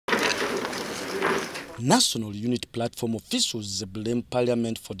National Unit Platform officials blame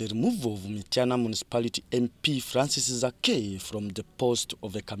Parliament for the removal of Mityana Municipality MP Francis Zaake from the post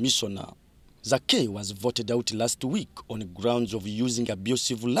of a commissioner. Zaake was voted out last week on grounds of using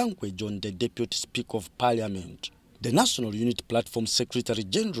abusive language on the Deputy Speaker of Parliament. The National Unit Platform Secretary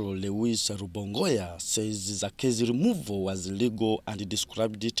General Rubongoya says Zaake's removal was illegal and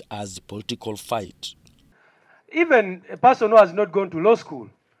described it as a political fight. Even a person who has not gone to law school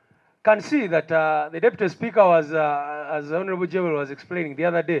can see that the Deputy Speaker was, as the Honorable General was explaining the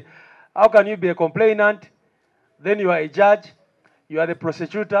other day, how can you be a complainant, then you are a judge, you are the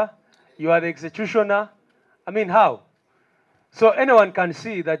prosecutor, you are the executioner? I mean, how? So anyone can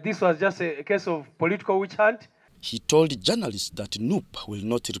see that this was just a case of political witch hunt. He told journalists that NUP will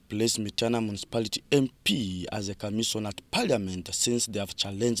not replace Mityana Municipality MP as a commissioner at Parliament since they have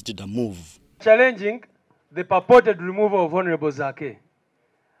challenged the move. Challenging the purported removal of Honorable Zaake.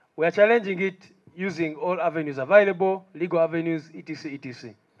 We are challenging it using all avenues available, legal avenues, etc.,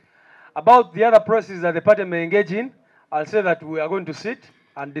 etc. About the other processes that the party may engage in, I'll say that we are going to sit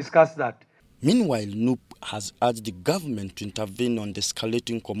and discuss that. Meanwhile, NUP has urged the government to intervene on the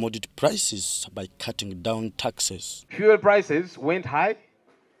escalating commodity prices by cutting down taxes. Fuel prices went high,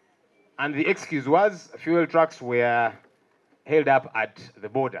 and the excuse was fuel trucks were held up at the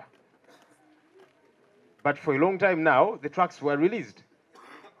border. But for a long time now, the trucks were released.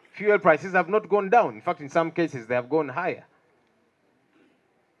 Fuel prices have not gone down. In fact, in some cases, they have gone higher.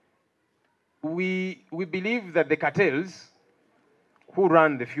 We believe that the cartels who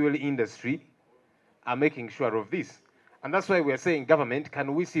run the fuel industry are making sure of this. And that's why we are saying, government,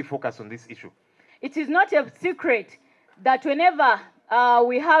 can we see focus on this issue? It is not a secret that whenever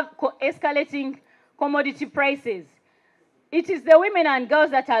we have escalating commodity prices, it is the women and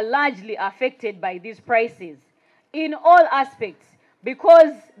girls that are largely affected by these prices in all aspects,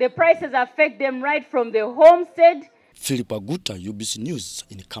 because the prices affect them right from the homestead. Philip Aguta, UBC News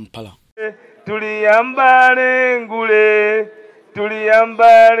in Kampala.